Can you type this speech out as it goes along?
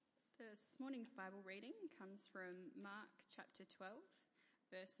This morning's Bible reading comes from Mark chapter 12,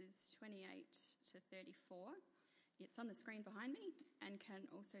 verses 28 to 34. It's on the screen behind me and can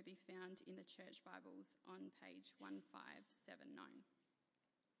also be found in the church Bibles on page 1579.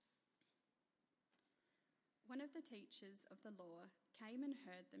 One of the teachers of the law came and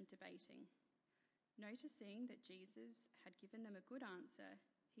heard them debating. Noticing that Jesus had given them a good answer,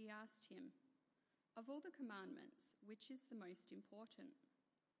 he asked him, "Of all the commandments, which is the most important?"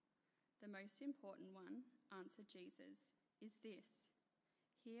 "The most important one," answered Jesus, "is this: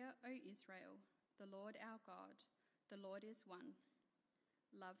 Hear, O Israel, the Lord our God, the Lord is one.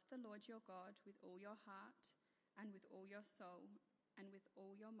 Love the Lord your God with all your heart and with all your soul and with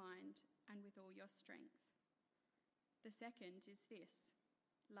all your mind and with all your strength. The second is this: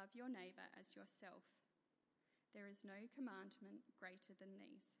 love your neighbour as yourself. There is no commandment greater than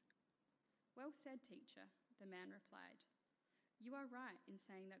these." "Well said, teacher," the man replied. "You are right in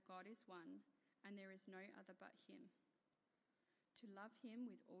saying that God is one, and there is no other but him. To love him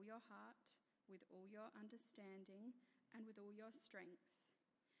with all your heart, with all your understanding, and with all your strength,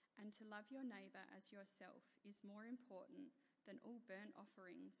 and to love your neighbour as yourself is more important than all burnt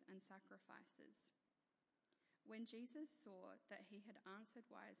offerings and sacrifices." When Jesus saw that he had answered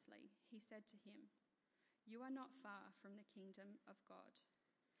wisely, he said to him, "You are not far from the kingdom of God."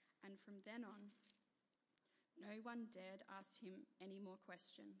 And from then on, no one dared ask him any more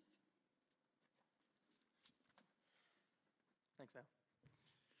questions. Thanks, Mel.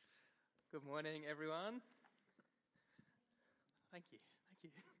 Good morning, everyone. Thank you.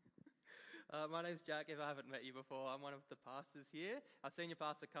 My name's Jack. If I haven't met you before, I'm one of the pastors here. Our senior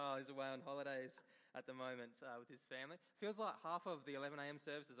pastor, Carl, is away on holidays at the moment with his family. Feels like half of the 11 a.m.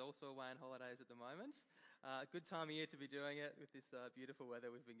 service is also away on holidays at the moment. Good time of year to be doing it with this beautiful weather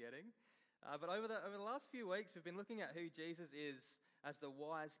we've been getting. But over the last few weeks, we've been looking at who Jesus is as the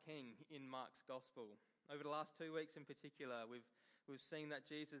wise king in Mark's gospel. Over the last 2 weeks in particular, we've seen that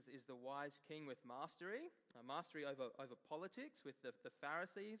Jesus is the wise king with mastery over politics with the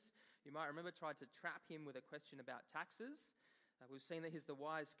Pharisees. You might remember tried to trap him with a question about taxes. We've seen that he's the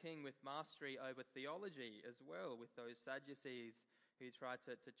wise king with mastery over theology as well, with those Sadducees who tried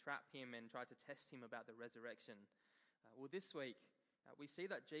to trap him and tried to test him about the resurrection. This week, we see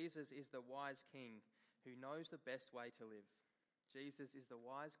that Jesus is the wise king who knows the best way to live. Jesus is the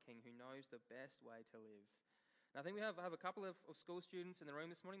wise king who knows the best way to live. And I think we have a couple of school students in the room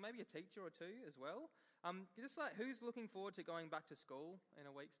this morning, maybe a teacher or two as well. Who's looking forward to going back to school in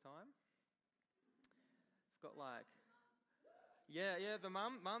a week's time? I've got the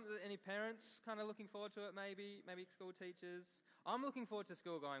mum. Any parents kind of looking forward to it? Maybe school teachers. I'm looking forward to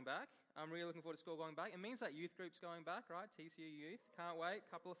school going back. I'm really looking forward to school going back. It means that youth group's going back, right? TCU Youth. Can't wait.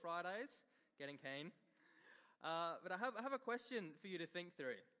 Couple of Fridays. Getting keen. But I have a question for you to think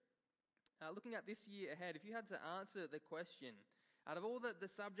through. Looking at this year ahead, if you had to answer the question, out of all the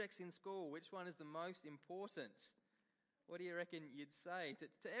subjects in school, which one is the most important? What do you reckon you'd say?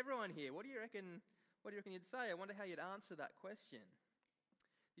 To everyone here, what do you reckon you'd say? I wonder how you'd answer that question.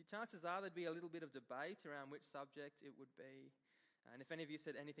 The chances are there'd be a little bit of debate around which subject it would be. And if any of you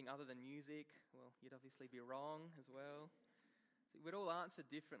said anything other than music, well, you'd obviously be wrong as well. So we'd all answer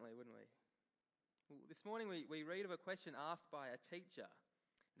differently, wouldn't we? Well, this morning we read of a question asked by a teacher.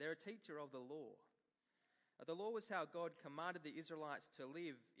 They're a teacher of the law. The law was how God commanded the Israelites to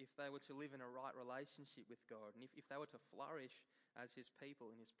live if they were to live in a right relationship with God and if they were to flourish as his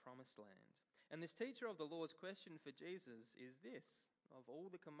people in his promised land. And this teacher of the law's question for Jesus is this: of all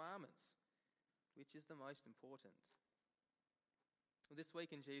the commandments, which is the most important? Well, this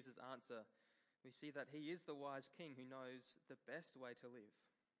week in Jesus' answer, we see that he is the wise king who knows the best way to live.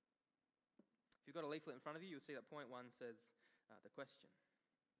 If you've got a leaflet in front of you, you'll see that point 1 says the question.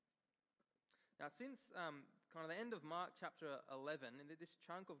 Now, since kind of the end of Mark chapter 11, in this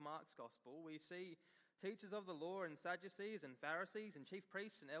chunk of Mark's gospel, we see teachers of the law and Sadducees and Pharisees and chief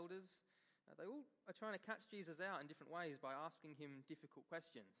priests and elders, they all are trying to catch Jesus out in different ways by asking him difficult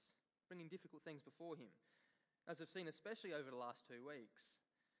questions, bringing difficult things before him, as we've seen especially over the last 2 weeks.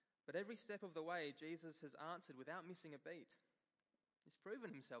 But every step of the way, Jesus has answered without missing a beat. He's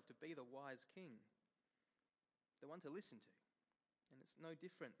proven himself to be the wise king, the one to listen to. And it's no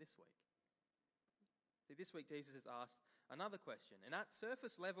different this week. This week Jesus has asked another question. And at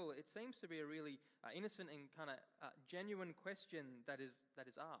surface level, it seems to be a really innocent and kind of genuine question that is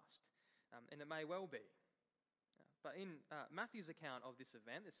asked. And it may well be. But in Matthew's account of this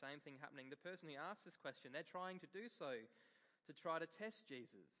event, the same thing happening, the person who asked this question, they're trying to do so to try to test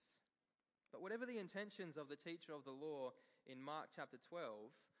Jesus. But whatever the intentions of the teacher of the law in Mark chapter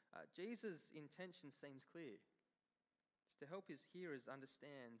 12, Jesus' intention seems clear. It's to help his hearers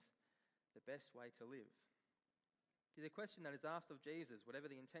understand the best way to live. See, the question that is asked of Jesus, whatever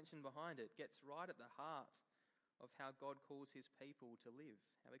the intention behind it, gets right at the heart of how God calls his people to live,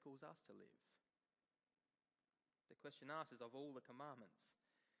 how he calls us to live. The question asked is, of all the commandments,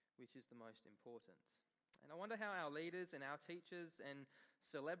 which is the most important? And I wonder how our leaders and our teachers and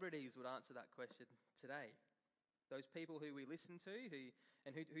celebrities would answer that question today. Those people who we listen to,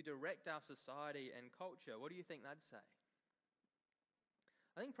 who direct our society and culture, what do you think they'd say?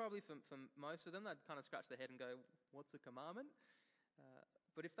 I think probably for most of them, they'd kind of scratch their head and go, what's a commandment?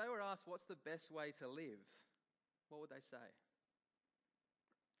 But if they were asked, what's the best way to live? What would they say?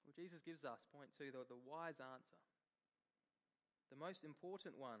 Well, Jesus gives us, point two, the wise answer. The most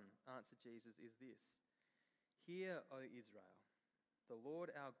important one, answered Jesus, is this. Hear, O Israel, the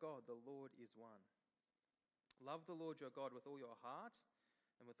Lord our God, the Lord is one. Love the Lord your God with all your heart,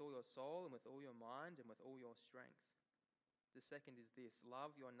 and with all your soul, and with all your mind, and with all your strength. The second is this,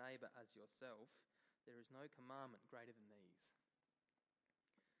 love your neighbour as yourself. There is no commandment greater than these.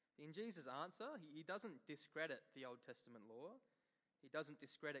 In Jesus' answer, he doesn't discredit the Old Testament law. He doesn't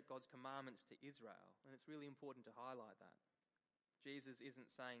discredit God's commandments to Israel, and it's really important to highlight that. Jesus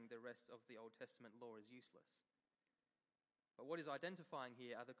isn't saying the rest of the Old Testament law is useless. But what he's identifying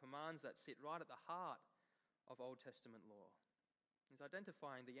here are the commands that sit right at the heart of Old Testament law. He's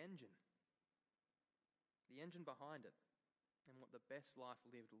identifying the engine behind it, and what the best life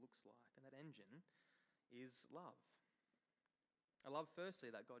lived looks like. And that engine is love. A love,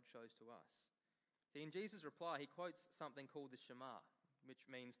 firstly, that God shows to us. See, in Jesus' reply, he quotes something called the Shema, which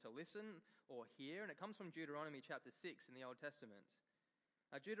means to listen or hear, and it comes from Deuteronomy chapter 6 in the Old Testament.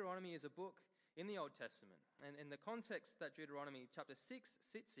 Deuteronomy is a book in the Old Testament, and the context that Deuteronomy chapter 6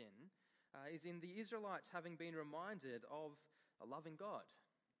 sits in is in the Israelites having been reminded of a loving God,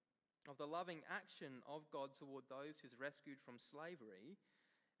 of the loving action of God toward those who's rescued from slavery,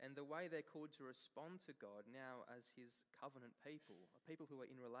 and the way they're called to respond to God now as his covenant people, a people who are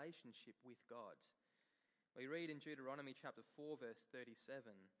in relationship with God. We read in Deuteronomy chapter 4 verse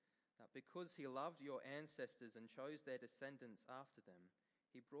 37, that because he loved your ancestors and chose their descendants after them,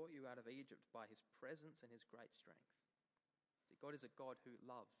 he brought you out of Egypt by his presence and his great strength. See, God is a God who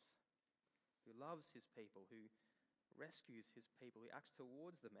loves his people, who rescues his people, who acts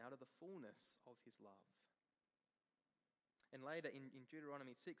towards them out of the fullness of his love. And later in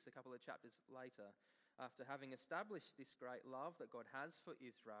Deuteronomy 6, a couple of chapters later, after having established this great love that God has for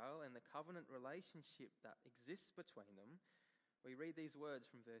Israel and the covenant relationship that exists between them, we read these words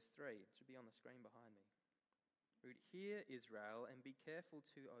from verse 3. It should be on the screen behind me. Read, hear, Israel, and be careful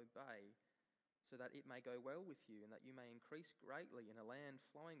to obey, so that it may go well with you, and that you may increase greatly in a land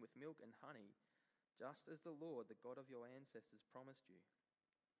flowing with milk and honey, just as the Lord, the God of your ancestors, promised you.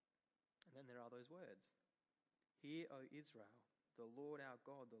 And then there are those words. Hear, O Israel, the Lord our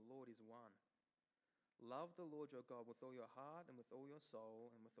God, the Lord is one. Love the Lord your God with all your heart and with all your soul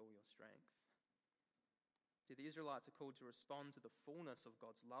and with all your strength. See, the Israelites are called to respond to the fullness of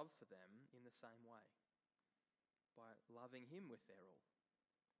God's love for them in the same way, by loving him with their all,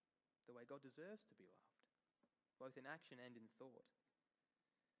 the way God deserves to be loved, both in action and in thought.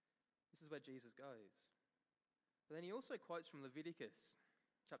 This is where Jesus goes. But then he also quotes from Leviticus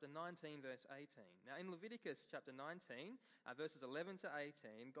chapter 19, verse 18. Now in Leviticus chapter 19, verses 11 to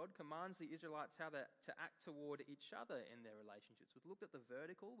 18, God commands the Israelites how to act toward each other in their relationships. We've looked at the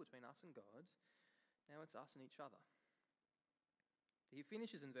vertical between us and God. Now it's us and each other. He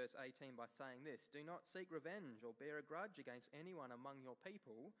finishes in verse 18 by saying this, do not seek revenge or bear a grudge against anyone among your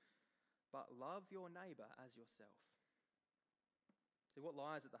people, but love your neighbour as yourself. See, what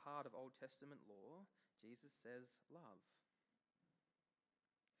lies at the heart of Old Testament law? Jesus says love.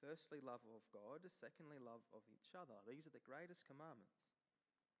 Firstly, love of God. Secondly, love of each other. These are the greatest commandments.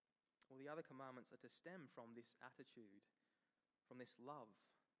 All the other commandments are to stem from this attitude, from this love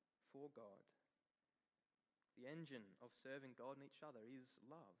for God. The engine of serving God and each other is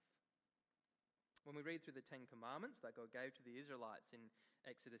love. When we read through the Ten Commandments that God gave to the Israelites in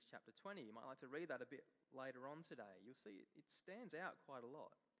Exodus chapter 20, you might like to read that a bit later on today. You'll see it stands out quite a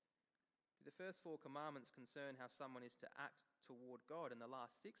lot. The first 4 commandments concern how someone is to act toward God, and the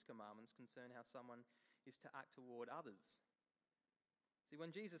last 6 commandments concern how someone is to act toward others. See,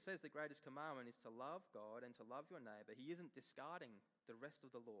 when Jesus says the greatest commandment is to love God and to love your neighbour, he isn't discarding the rest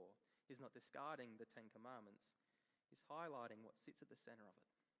of the law. He's not discarding the 10 commandments. He's highlighting what sits at the centre of it,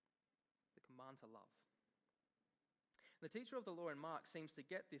 the command to love. The teacher of the law in Mark seems to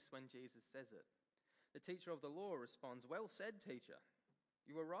get this when Jesus says it. The teacher of the law responds, well said, teacher.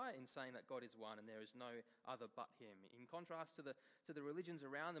 You were right in saying that God is one and there is no other but him. In contrast to the religions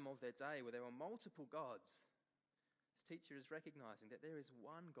around them of their day, where there were multiple gods, This teacher is recognizing that there is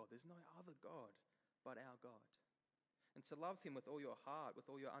one God. There's no other God but our God. And to love him with all your heart, with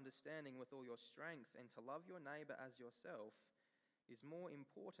all your understanding, with all your strength, and to love your neighbour as yourself is more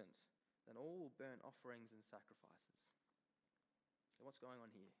important than all burnt offerings and sacrifices. So what's going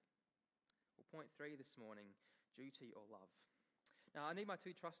on here? Well, point 3 this morning, duty or love. Now, I need my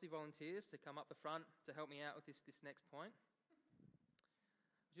 2 trusty volunteers to come up the front to help me out with this next point.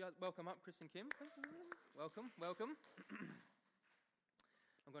 Would you guys welcome up Chris and Kim? Welcome. I'm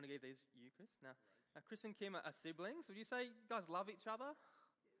going to give these you, Chris. Now, Chris and Kim are siblings. Would you say you guys love each other?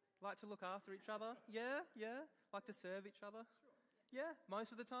 Like to look after each other? Yeah? Like to serve each other? Yeah?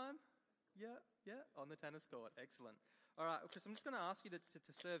 Most of the time? Yeah? On the tennis court. Excellent. All right, Chris, I'm just going to ask you to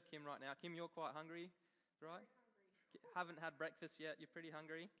serve Kim right now. Kim, you're quite hungry, right? Haven't had breakfast yet. You're pretty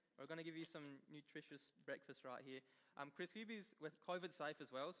hungry. We're going to give you some nutritious breakfast right here. Chris, we're COVID safe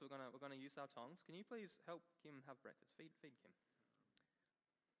as well, so we're going to use our tongs. Can you please help Kim have breakfast? Feed Kim.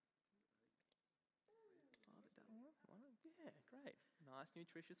 Yeah, great. Nice,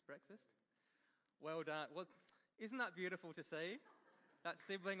 nutritious breakfast. Well done. Well, isn't that beautiful to see? That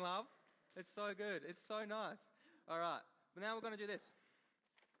sibling love. It's so good. It's so nice. All right, but now we're going to do this.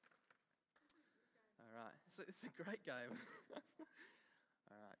 All right, so it's a great game.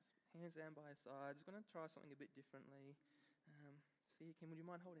 All right, hands down by your sides. We're going to try something a bit differently. See, Kim, would you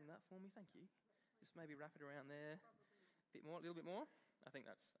mind holding that for me? Thank you. Just maybe wrap it around there. A little bit more. I think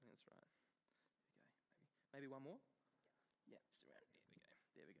that's right. There we go. Maybe one more. Yeah, just around.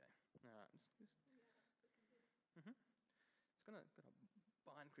 There we go. All right, just gonna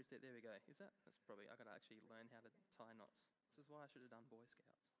bind Chris there. There we go. That's probably, I gotta actually learn how to tie knots. This is why I should have done Boy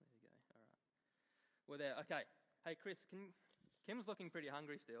Scouts. There you go. All right. We're there. Okay. Hey, Chris, Kim's looking pretty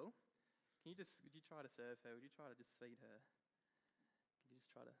hungry still. Would you try to serve her? Would you try to just feed her? Could you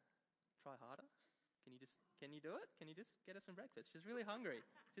just try harder? Can you do it? Can you just get her some breakfast? She's really hungry.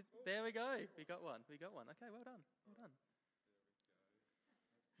 There we go. We got one. Okay, well done.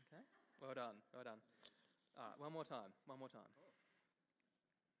 Okay, well done. All right, one more time.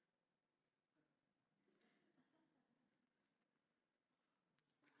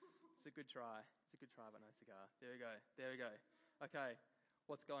 It's a good try, but no cigar. There we go. Okay,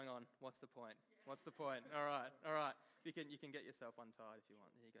 what's going on? What's the point? All right. You can get yourself untied if you want.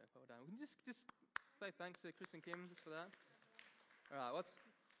 There you go. Well done. We can just say thanks to Chris and Kim just for that. All right,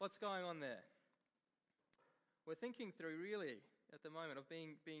 what's going on there? We're thinking through really at the moment of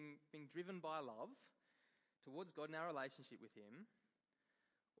being driven by love towards God in our relationship with him,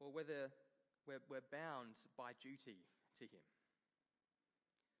 or whether we're bound by duty to him.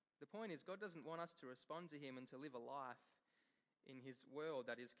 The point is, God doesn't want us to respond to him and to live a life in his world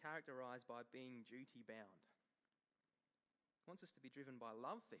that is characterized by being duty-bound. He wants us to be driven by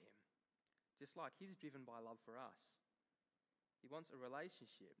love for him, just like he's driven by love for us. He wants a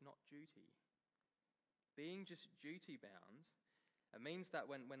relationship, not duty. Being just duty-bound, it means that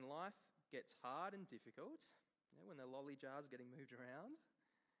when life gets hard and difficult, when the lolly jar's getting moved around,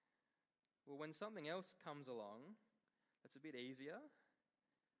 well, when something else comes along that's a bit easier,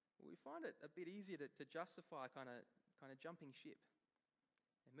 we find it a bit easier to justify kind of jumping ship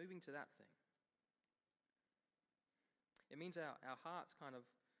and moving to that thing. It means our hearts kind of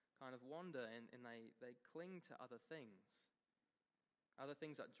wander and they cling to other things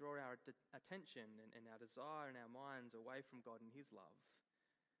that draw our attention and our desire and our minds away from God and his love,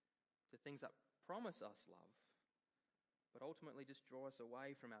 to things that promise us love, but ultimately just draw us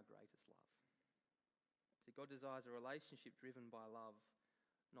away from our greatest love. See, God desires a relationship driven by love,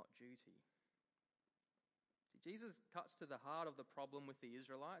 not duty. See, Jesus cuts to the heart of the problem with the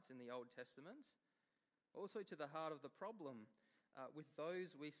Israelites in the Old Testament, also to the heart of the problem with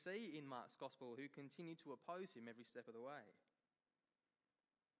those we see in Mark's Gospel who continue to oppose him every step of the way.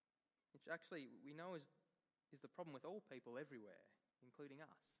 Which actually we know is the problem with all people everywhere, including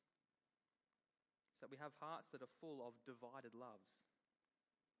us. It's that we have hearts that are full of divided loves,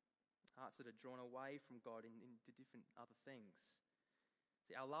 hearts that are drawn away from God into different other things.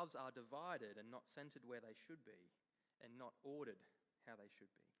 See, our loves are divided and not centered where they should be, and not ordered how they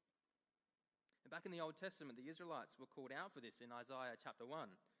should be. And back in the Old Testament, the Israelites were called out for this in Isaiah chapter 1.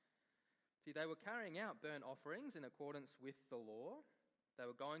 See, they were carrying out burnt offerings in accordance with the law. They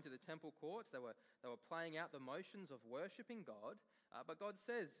were going to the temple courts. They were playing out the motions of worshipping God. But God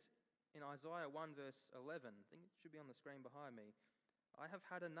says in Isaiah 1 verse 11, I think it should be on the screen behind me, I have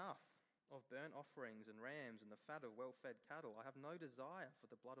had enough of burnt offerings and rams and the fat of well-fed cattle. I have no desire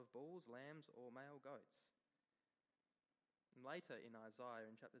for the blood of bulls, lambs, or male goats. And later in Isaiah,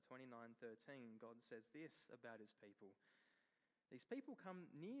 in chapter 29:13, God says this about his people. These people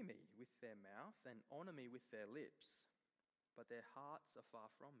come near me with their mouth and honour me with their lips, but their hearts are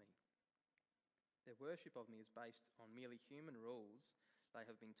far from me. Their worship of me is based on merely human rules they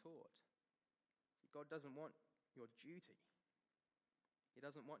have been taught. See, God doesn't want your duty. He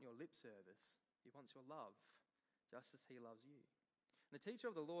doesn't want your lip service. He wants your love, just as he loves you. And the teacher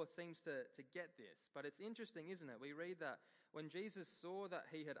of the law seems to get this, but it's interesting, isn't it? We read that when Jesus saw that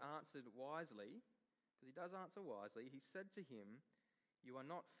he had answered wisely, because he does answer wisely, he said to him, "You are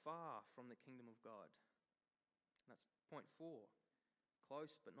not far from the kingdom of God." And that's point 4.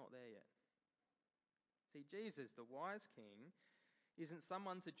 Close, but not there yet. See, Jesus, the wise king, isn't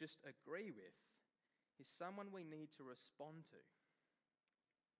someone to just agree with. He's someone we need to respond to.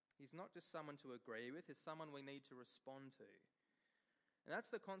 He's not just someone to agree with, he's someone we need to respond to. And that's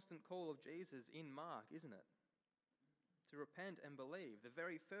the constant call of Jesus in Mark, isn't it? To repent and believe. The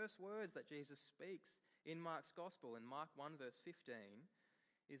very first words that Jesus speaks in Mark's Gospel, in Mark 1 verse 15,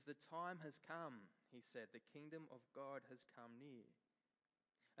 is "The time has come," he said, "the kingdom of God has come near."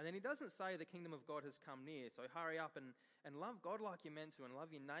 And then he doesn't say the kingdom of God has come near, so hurry up and love God like you're meant to and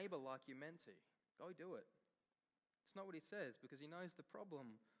love your neighbour like you're meant to. Go do it. It's not what he says, because he knows the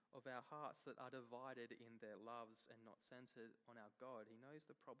problem of our hearts that are divided in their loves and not centred on our God. He knows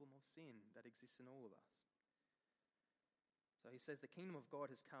the problem of sin that exists in all of us. So he says the kingdom of God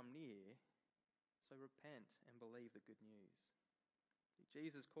has come near, so repent and believe the good news.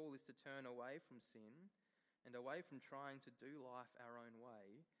 Jesus' call is to turn away from sin and away from trying to do life our own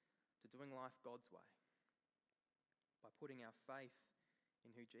way to doing life God's way, by putting our faith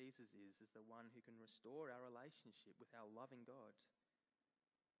in who Jesus is as the one who can restore our relationship with our loving God.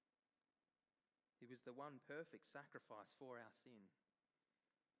 He was the one perfect sacrifice for our sin,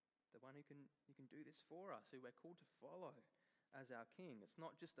 the one who can do this for us, who we're called to follow as our King. It's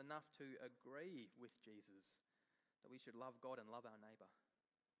not just enough to agree with Jesus that we should love God and love our neighbour.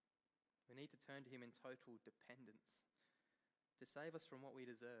 We need to turn to him in total dependence, to save us from what we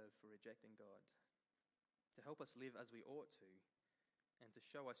deserve for rejecting God, to help us live as we ought to, and to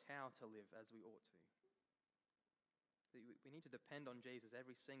show us how to live as we ought to. We need to depend on Jesus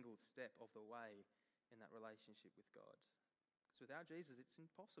every single step of the way in that relationship with God. Because without Jesus, it's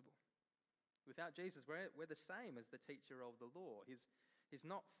impossible. Without Jesus, we're the same as the teacher of the law. He's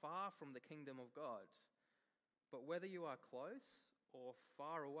not far from the kingdom of God. But whether you are close or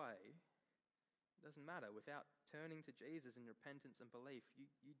far away, it doesn't matter. Without turning to Jesus in repentance and belief,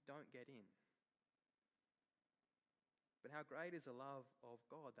 you don't get in. But how great is the love of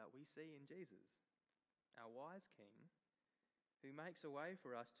God that we see in Jesus, our wise King, who makes a way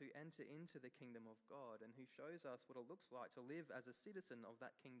for us to enter into the kingdom of God and who shows us what it looks like to live as a citizen of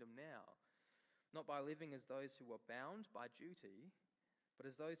that kingdom now, not by living as those who are bound by duty, but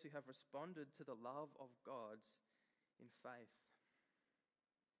as those who have responded to the love of God in faith,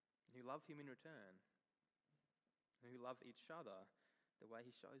 and who love him in return, and who love each other the way he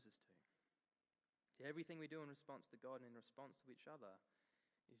shows us to. See, everything we do in response to God and in response to each other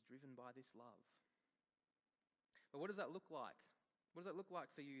is driven by this love. But what does that look like? What does that look like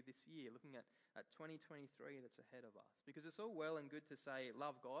for you this year, looking at 2023 that's ahead of us? Because it's all well and good to say,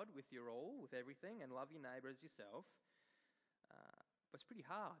 love God with your all, with everything, and love your neighbour as yourself. But it's pretty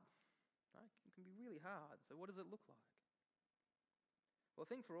hard, right? It can be really hard. So what does it look like? Well,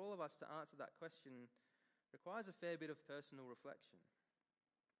 I think for all of us to answer that question requires a fair bit of personal reflection.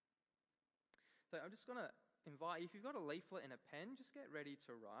 So I'm just going to invite, if you've got a leaflet and a pen, just get ready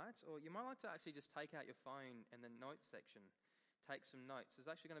to write, or you might like to actually just take out your phone and the notes section, take some notes.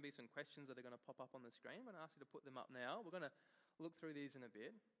 There's actually going to be some questions that are going to pop up on the screen. I'm going to ask you to put them up now. We're going to look through these in a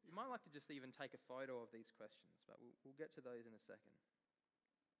bit. You might like to just even take a photo of these questions, but we'll get to those in a second.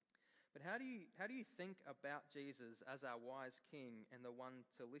 But how do you think about Jesus as our wise King and the one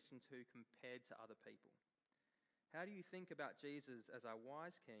to listen to compared to other people? How do you think about Jesus as our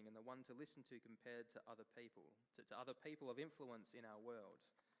wise King and the one to listen to compared to other people, to other people of influence in our world?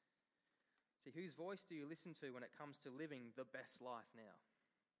 See, whose voice do you listen to when it comes to living the best life now?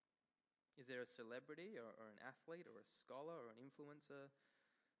 Is there a celebrity or an athlete or a scholar or an influencer,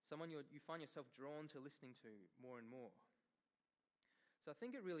 someone you find yourself drawn to listening to more and more? So I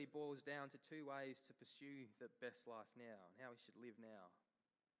think it really boils down to two ways to pursue the best life now and how we should live now.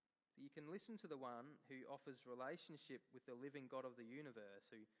 So you can listen to the one who offers relationship with the living God of the universe,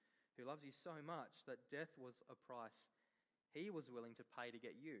 who loves you so much that death was a price he was willing to pay to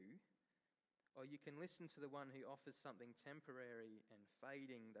get you. Or you can listen to the one who offers something temporary and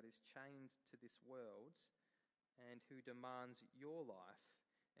fading that is chained to this world and who demands your life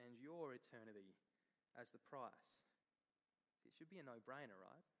and your eternity as the price. It should be a no-brainer,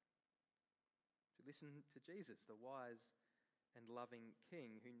 right? To listen to Jesus, the wise and loving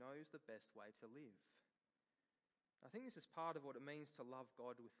King who knows the best way to live. I think this is part of what it means to love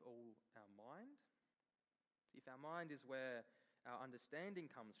God with all our mind. If our mind is where our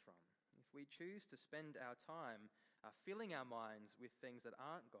understanding comes from, if we choose to spend our time filling our minds with things that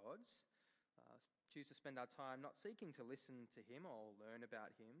aren't God's, choose to spend our time not seeking to listen to Him or learn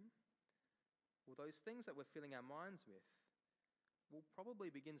about Him, well, those things that we're filling our minds with, we'll probably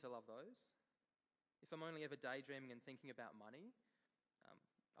begin to love those. If I'm only ever daydreaming and thinking about money,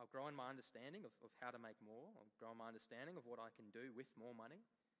 I'll grow in my understanding of how to make more. I'll grow in my understanding of what I can do with more money.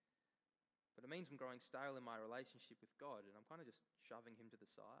 But it means I'm growing stale in my relationship with God, and I'm kind of just shoving Him to the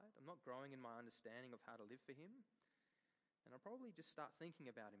side. I'm not growing in my understanding of how to live for Him, and I'll probably just start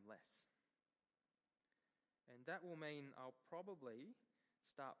thinking about Him less. And that will mean I'll probably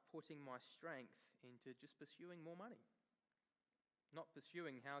start putting my strength into just pursuing more money. Not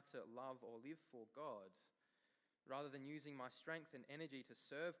pursuing how to love or live for God, rather than using my strength and energy to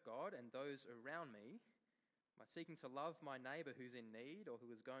serve God and those around me, by seeking to love my neighbour who's in need or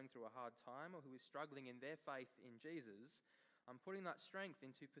who is going through a hard time or who is struggling in their faith in Jesus, I'm putting that strength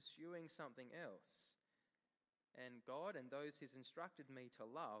into pursuing something else. And God and those He's instructed me to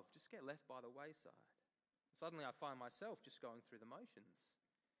love just get left by the wayside. Suddenly I find myself just going through the motions,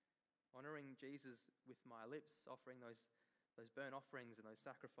 honouring Jesus with my lips, offering those burnt offerings and those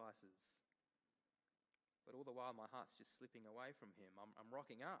sacrifices. But all the while my heart's just slipping away from Him. I'm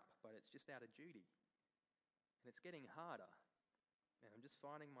rocking up, but it's just out of duty. And it's getting harder. And I'm just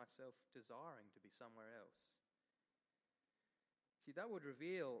finding myself desiring to be somewhere else. See, that would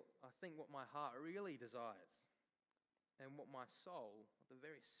reveal, I think, what my heart really desires. And what my soul, at the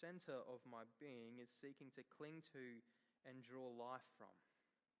very centre of my being, is seeking to cling to and draw life from.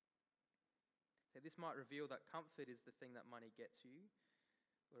 So this might reveal that comfort is the thing that money gets you.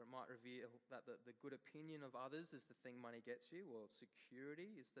 Or it might reveal that the good opinion of others is the thing money gets you, or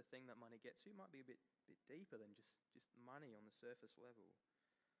security is the thing that money gets you. It might be a bit deeper than just money on the surface level.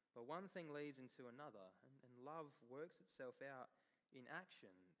 But one thing leads into another, and love works itself out in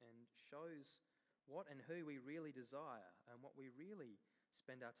action and shows what and who we really desire and what we really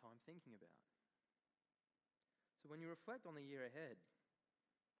spend our time thinking about. So when you reflect on the year ahead,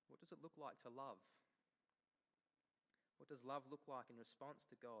 what does it look like to love? What does love look like in response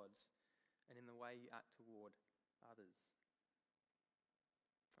to God's and in the way you act toward others?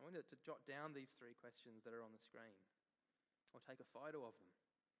 I wanted to jot down these 3 questions that are on the screen, or take a photo of them.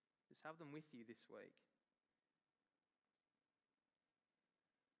 Just have them with you this week.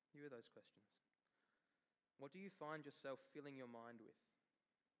 Here are those questions. What do you find yourself filling your mind with?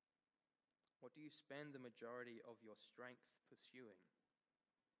 What do you spend the majority of your strength pursuing?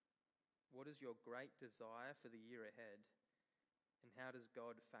 What is your great desire for the year ahead, and how does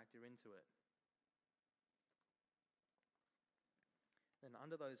God factor into it? And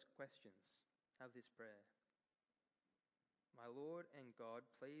under those questions, have this prayer. My Lord and God,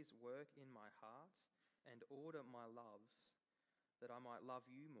 please work in my heart and order my loves, that I might love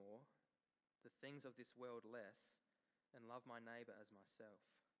you more, the things of this world less, and love my neighbour as myself.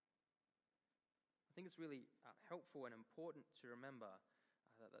 I think it's really helpful and important to remember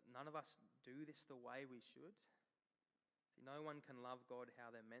that none of us do this the way we should. See, no one can love God how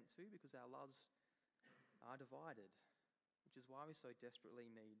they're meant to, because our loves are divided, which is why we so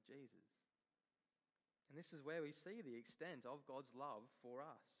desperately need Jesus. And this is where we see the extent of God's love for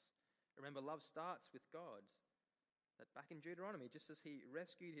us. Remember, love starts with God. That back in Deuteronomy, just as He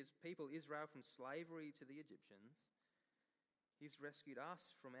rescued His people Israel from slavery to the Egyptians, He's rescued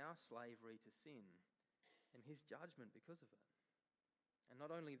us from our slavery to sin and His judgment because of it. And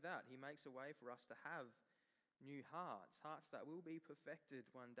not only that, He makes a way for us to have new hearts that will be perfected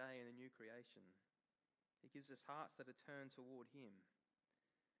one day in the new creation. He gives us hearts that are turned toward Him.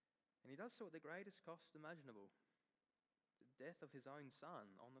 And He does so at the greatest cost imaginable, the death of His own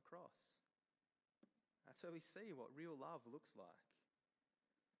Son on the cross. That's where we see what real love looks like.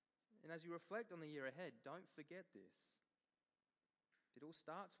 And as you reflect on the year ahead, don't forget this. It all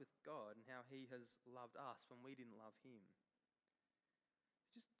starts with God and how He has loved us when we didn't love Him.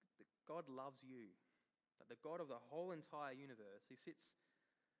 It's just that God loves you. That the God of the whole entire universe, who sits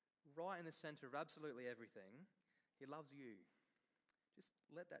right in the center of absolutely everything, He loves you. Just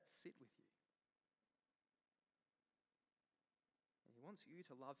let that sit with you. And He wants you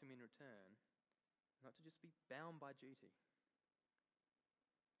to love Him in return, not to just be bound by duty.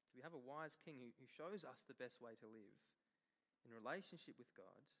 We have a wise King who shows us the best way to live in relationship with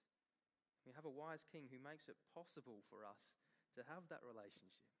God. We have a wise King who makes it possible for us to have that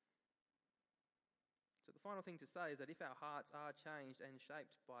relationship. So the final thing to say is that if our hearts are changed and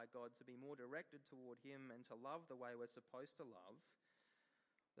shaped by God to be more directed toward Him and to love the way we're supposed to love,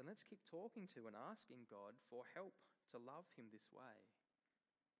 then let's keep talking to and asking God for help to love him this way,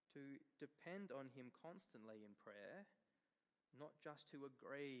 to depend on him constantly in prayer, not just to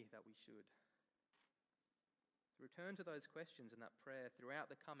agree that we should. To return to those questions and that prayer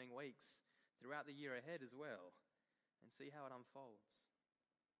throughout the coming weeks, throughout the year ahead as well, and see how it unfolds.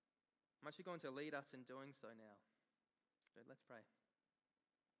 I'm actually going to lead us in doing so now. So let's pray.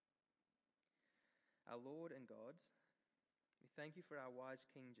 Our Lord and God, we thank you for our wise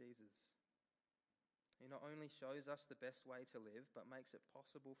King Jesus. He not only shows us the best way to live, but makes it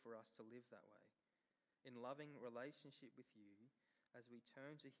possible for us to live that way, in loving relationship with you as we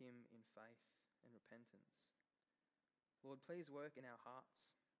turn to him in faith and repentance. Lord, please work in our hearts.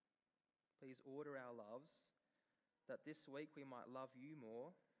 Please order our loves, that this week we might love you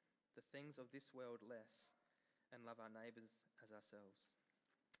more, the things of this world less, and love our neighbours as ourselves.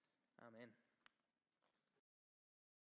 Amen.